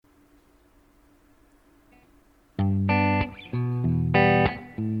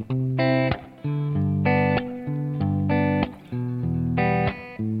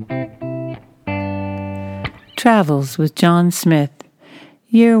Travels with John Smith,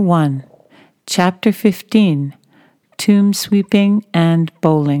 Year 1, Chapter 15, Tomb Sweeping and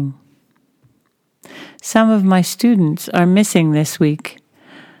Bowling. Some of my students are missing this week.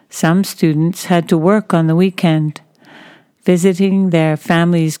 Some students had to work on the weekend, visiting their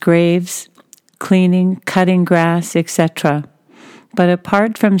families' graves, cleaning, cutting grass, etc. But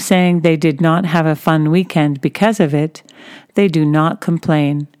apart from saying they did not have a fun weekend because of it, they do not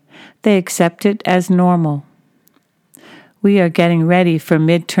complain. They accept it as normal. We are getting ready for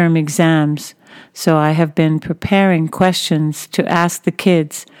midterm exams, so I have been preparing questions to ask the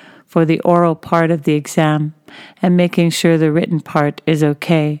kids for the oral part of the exam and making sure the written part is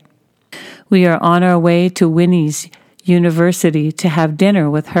okay. We are on our way to Winnie's university to have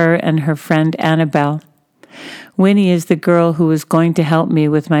dinner with her and her friend Annabelle. Winnie is the girl who was going to help me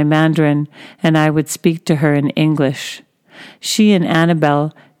with my Mandarin, and I would speak to her in English. She and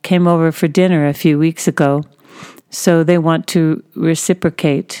Annabelle came over for dinner a few weeks ago, so they want to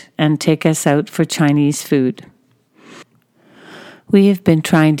reciprocate and take us out for Chinese food. We have been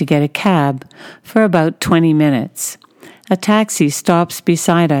trying to get a cab for about 20 minutes. A taxi stops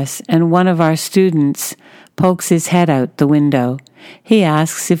beside us, and one of our students pokes his head out the window. He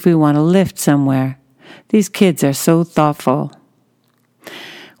asks if we want a lift somewhere. These kids are so thoughtful.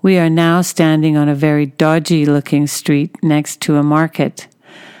 We are now standing on a very dodgy-looking street next to a market.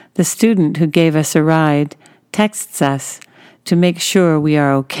 The student who gave us a ride texts us to make sure we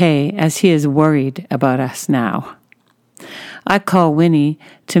are okay, as he is worried about us now. I call Winnie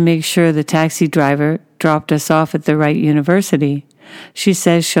to make sure the taxi driver dropped us off at the right university. She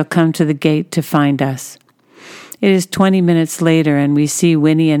says she'll come to the gate to find us. It is 20 minutes later, and we see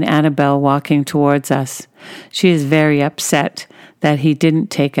Winnie and Annabelle walking towards us. She is very upset that he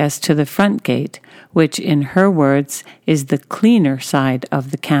didn't take us to the front gate, which, in her words, is the cleaner side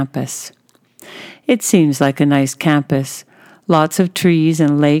of the campus. It seems like a nice campus. Lots of trees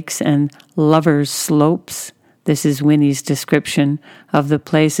and lakes and lovers' slopes. This is Winnie's description of the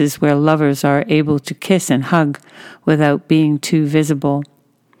places where lovers are able to kiss and hug without being too visible.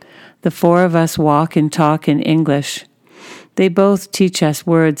 The four of us walk and talk in English. They both teach us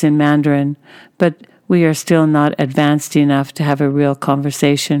words in Mandarin, but we are still not advanced enough to have a real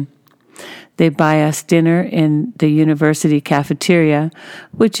conversation. They buy us dinner in the university cafeteria,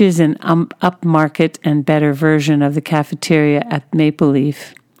 which is an upmarket and better version of the cafeteria at Maple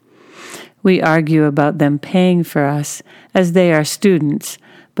Leaf. We argue about them paying for us, as they are students,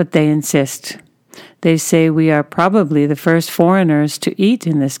 but they insist. They say we are probably the first foreigners to eat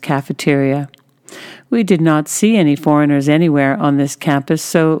in this cafeteria. We did not see any foreigners anywhere on this campus,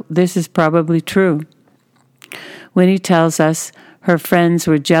 so this is probably true. Winnie tells us her friends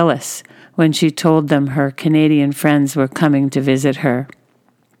were jealous when she told them her Canadian friends were coming to visit her.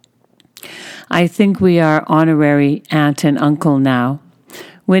 I think we are honorary aunt and uncle now.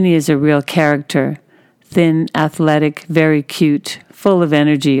 Winnie is a real character, thin, athletic, very cute, full of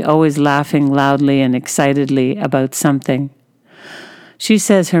energy, always laughing loudly and excitedly about something. She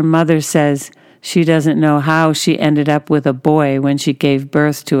says her mother says she doesn't know how she ended up with a boy when she gave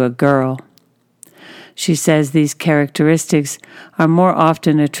birth to a girl. She says these characteristics are more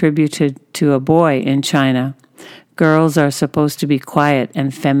often attributed to a boy in China. Girls are supposed to be quiet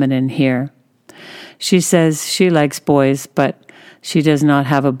and feminine here. She says she likes boys, but she does not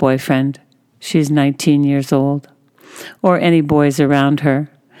have a boyfriend. She's 19 years old, or any boys around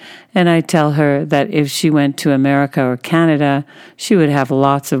her. And I tell her that if she went to America or Canada, she would have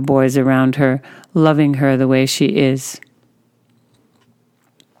lots of boys around her, loving her the way she is.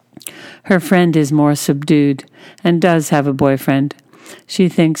 Her friend is more subdued and does have a boyfriend. She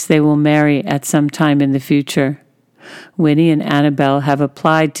thinks they will marry at some time in the future. Winnie and Annabelle have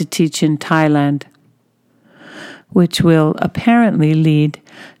applied to teach in Thailand, which will apparently lead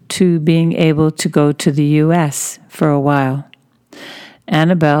to being able to go to the U.S. for a while.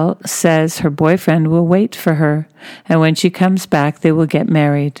 Annabelle says her boyfriend will wait for her, and when she comes back, they will get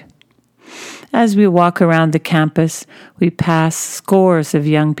married. As we walk around the campus, we pass scores of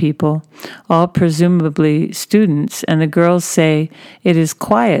young people, all presumably students, and the girls say it is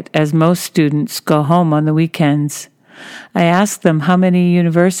quiet as most students go home on the weekends. I ask them how many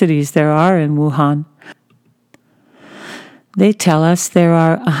universities there are in Wuhan. They tell us there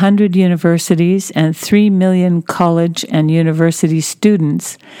are 100 universities and 3 million college and university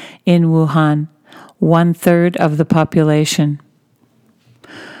students in Wuhan, 1/3 of the population.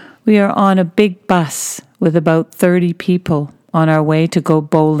 We are on a big bus with about 30 people on our way to go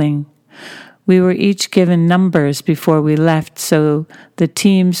bowling. We were each given numbers before we left, so the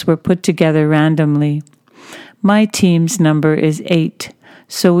teams were put together randomly. My team's number is 8,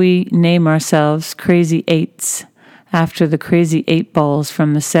 So we name ourselves Crazy Eights, after the Crazy 8 Balls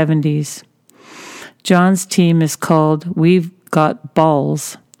from the 70s. John's team is called We've Got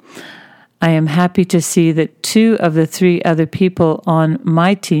Balls. I am happy to see that 2 of the 3 other people on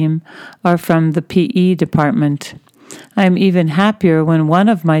my team are from the PE department. I am even happier when one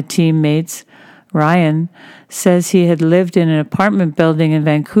of my teammates, Ryan, says he had lived in an apartment building in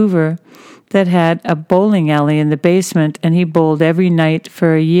Vancouver that had a bowling alley in the basement, and he bowled every night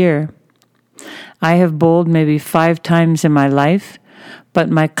for a year. I have bowled maybe 5 times in my life, but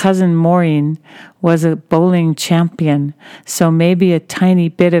my cousin Maureen was a bowling champion, so maybe a tiny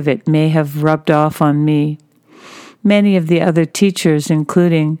bit of it may have rubbed off on me. Many of the other teachers,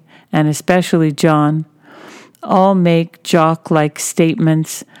 including, and especially John, all make jock-like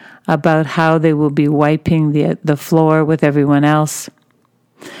statements about how they will be wiping the floor with everyone else.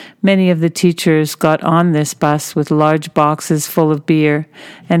 Many of the teachers got on this bus with large boxes full of beer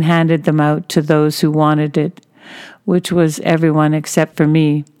and handed them out to those who wanted it, which was everyone except for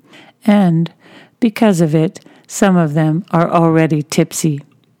me. And because of it, some of them are already tipsy.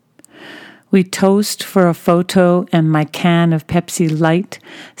 We toast for a photo, and my can of Pepsi Light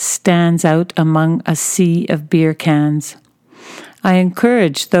stands out among a sea of beer cans. I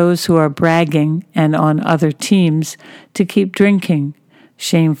encourage those who are bragging and on other teams to keep drinking.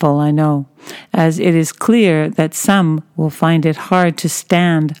 Shameful, I know, as it is clear that some will find it hard to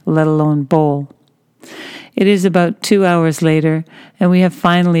stand, let alone bowl. It is about 2 hours later, and we have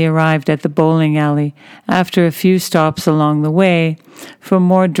finally arrived at the bowling alley after a few stops along the way for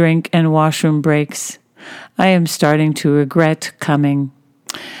more drink and washroom breaks. I am starting to regret coming.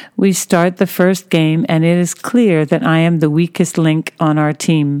 We start the first game, and it is clear that I am the weakest link on our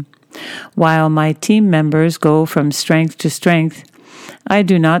team. While my team members go from strength to strength, I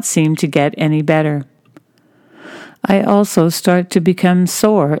do not seem to get any better. I also start to become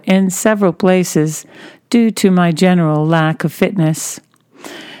sore in several places due to my general lack of fitness.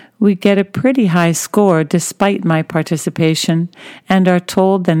 We get a pretty high score despite my participation and are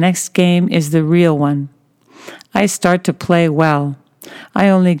told the next game is the real one. I start to play well. I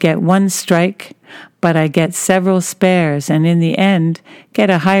only get 1 strike, but I get several spares and in the end get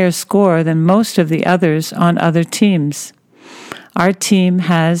a higher score than most of the others on other teams. Our team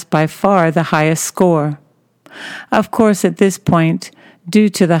has by far the highest score. Of course, at this point, due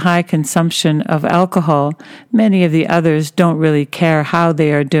to the high consumption of alcohol, many of the others don't really care how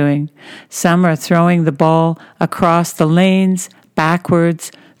they are doing. Some are throwing the ball across the lanes,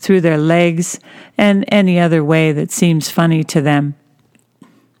 backwards, through their legs, and any other way that seems funny to them.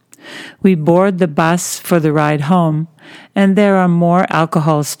 We board the bus for the ride home, and there are more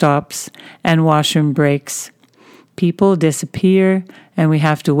alcohol stops and washroom breaks. People disappear, and we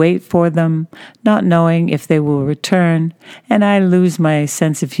have to wait for them, not knowing if they will return, and I lose my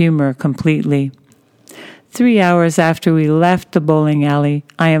sense of humor completely. 3 hours after we left the bowling alley,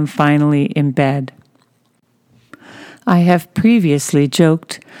 I am finally in bed. I have previously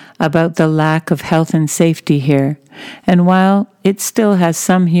joked about the lack of health and safety here, and while it still has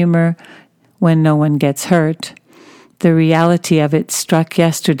some humor when no one gets hurt, the reality of it struck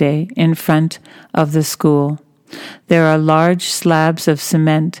yesterday in front of the school. There are large slabs of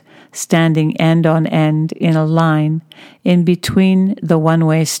cement standing end on end in a line in between the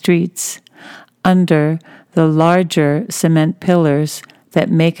one-way streets, under the larger cement pillars that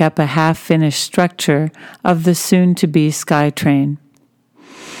make up a half-finished structure of the soon-to-be SkyTrain.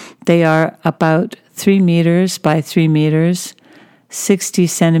 They are about 3 meters by 3 meters, 60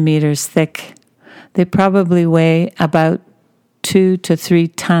 centimeters thick. They probably weigh about 2 to 3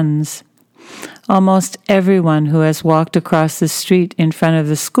 tons. Almost everyone who has walked across the street in front of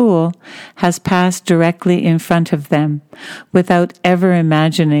the school has passed directly in front of them, without ever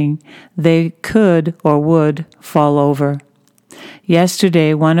imagining they could or would fall over.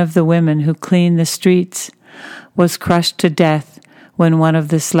 Yesterday, one of the women who cleaned the streets was crushed to death when one of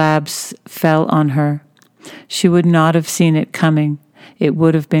the slabs fell on her. She would not have seen it coming. It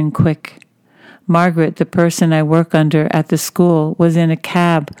would have been quick. Margaret, the person I work under at the school, was in a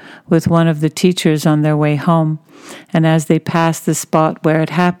cab with one of the teachers on their way home, and as they passed the spot where it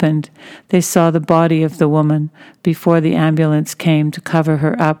happened, they saw the body of the woman before the ambulance came to cover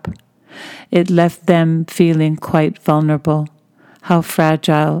her up. It left them feeling quite vulnerable. How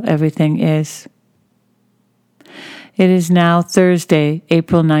fragile everything is. It is now Thursday,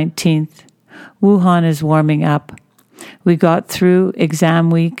 April 19th. Wuhan is warming up. We got through exam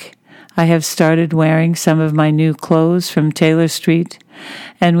week. I have started wearing some of my new clothes from Taylor Street,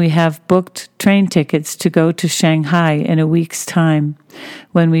 and we have booked train tickets to go to Shanghai in a week's time,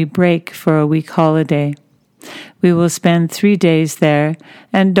 when we break for a week holiday. We will spend 3 days there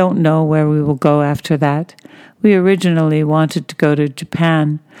and don't know where we will go after that. We originally wanted to go to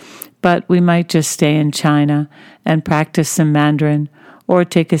Japan, but we might just stay in China and practice some Mandarin or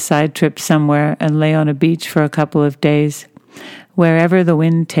take a side trip somewhere and lay on a beach for a couple of days, wherever the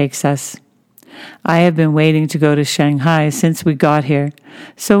wind takes us. I have been waiting to go to Shanghai since we got here,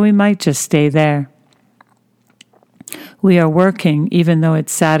 so we might just stay there. We are working, even though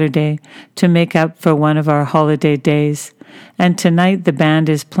it's Saturday, to make up for one of our holiday days, and tonight the band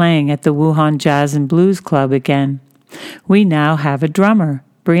is playing at the Wuhan Jazz and Blues Club again. We now have a drummer,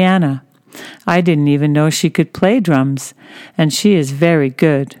 Brianna. I didn't even know she could play drums, and she is very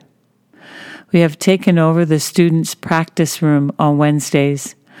good. We have taken over the students' practice room on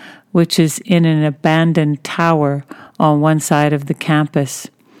Wednesdays, which is in an abandoned tower on one side of the campus.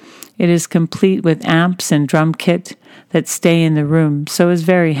 It is complete with amps and drum kit that stay in the room, so is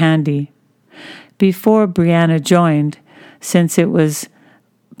very handy. Before Brianna joined, since it was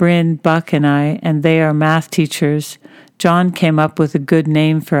Bryn, Buck, and I, and they are math teachers, John came up with a good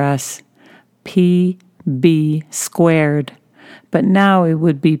name for us, PB squared, but now it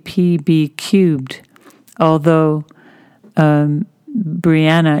would be PB cubed, although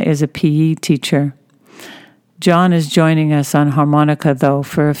Brianna is a PE teacher. John is joining us on harmonica, though,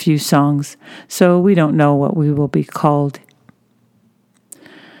 for a few songs, so we don't know what we will be called.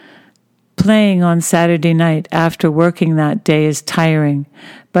 Playing on Saturday night after working that day is tiring,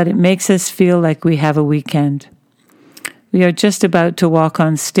 but it makes us feel like we have a weekend. We are just about to walk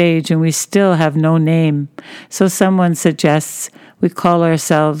on stage and we still have no name, so someone suggests we call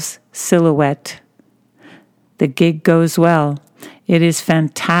ourselves Silhouette. The gig goes well. It is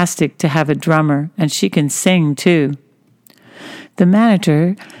fantastic to have a drummer, and she can sing too. The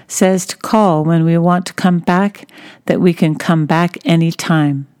manager says to call when we want to come back, that we can come back any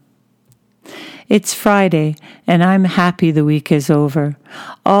time. It's Friday, and I'm happy the week is over.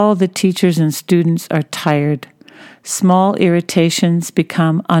 All the teachers and students are tired. Small irritations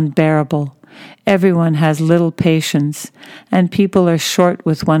become unbearable. Everyone has little patience, and people are short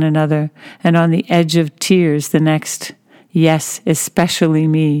with one another and on the edge of tears the next. Yes, especially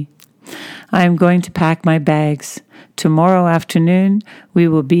me. I am going to pack my bags. Tomorrow afternoon, we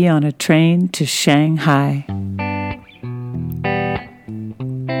will be on a train to Shanghai.